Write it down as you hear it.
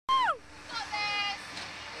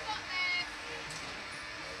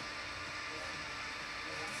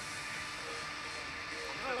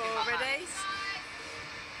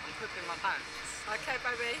chance. Okay,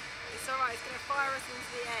 baby. It's alright, it's going to fire us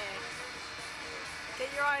into the air. Get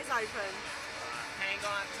your eyes open. Hang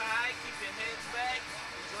on tight, keep your heads back,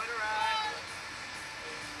 enjoy the ride.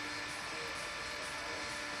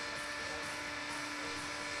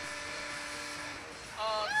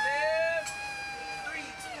 All clear. 3, 2,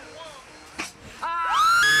 1.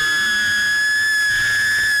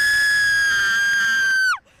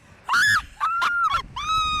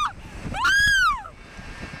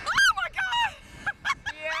 Oh my god!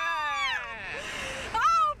 Yeah!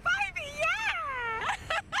 Oh baby, yeah!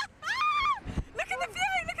 Look at the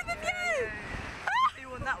view, look at the view! The view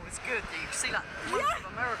on that was good. You can see like most Yeah. of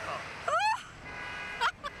America.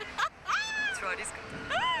 That's right, it's good.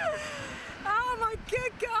 Oh my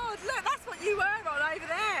good god, look, that's what you were on over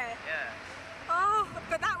there. Yeah. Oh,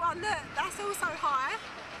 but that one, look, that's also high.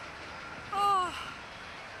 Oh.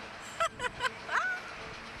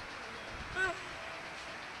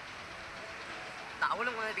 No, I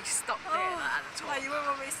wouldn't want to be stuck there like, at the top. No, you wouldn't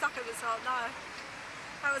want me stuck at the top, no.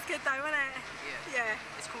 That was good though, wasn't it? Yeah.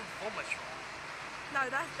 Yeah. It's called Vomitron. No,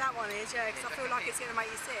 that one is, yeah, because I feel like it's going to make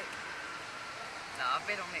you sick. No, I've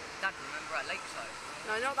been on it, Dad, remember at Lakeside?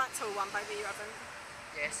 No, not that tall one, baby, you haven't.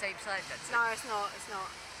 Yeah, same size, Dad. No, it's not, it's not.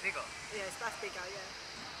 Bigger. Yeah, that's bigger, yeah.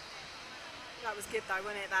 That was good though,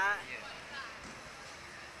 wasn't it, that? Yeah.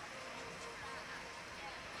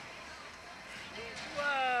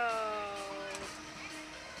 Whoa!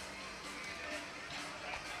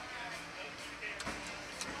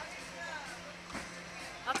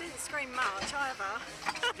 I didn't scream much either.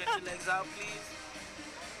 Get your legs out, please.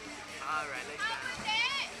 Alright, legs down.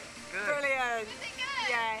 Good. Brilliant. Is it good?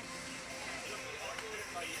 Yeah.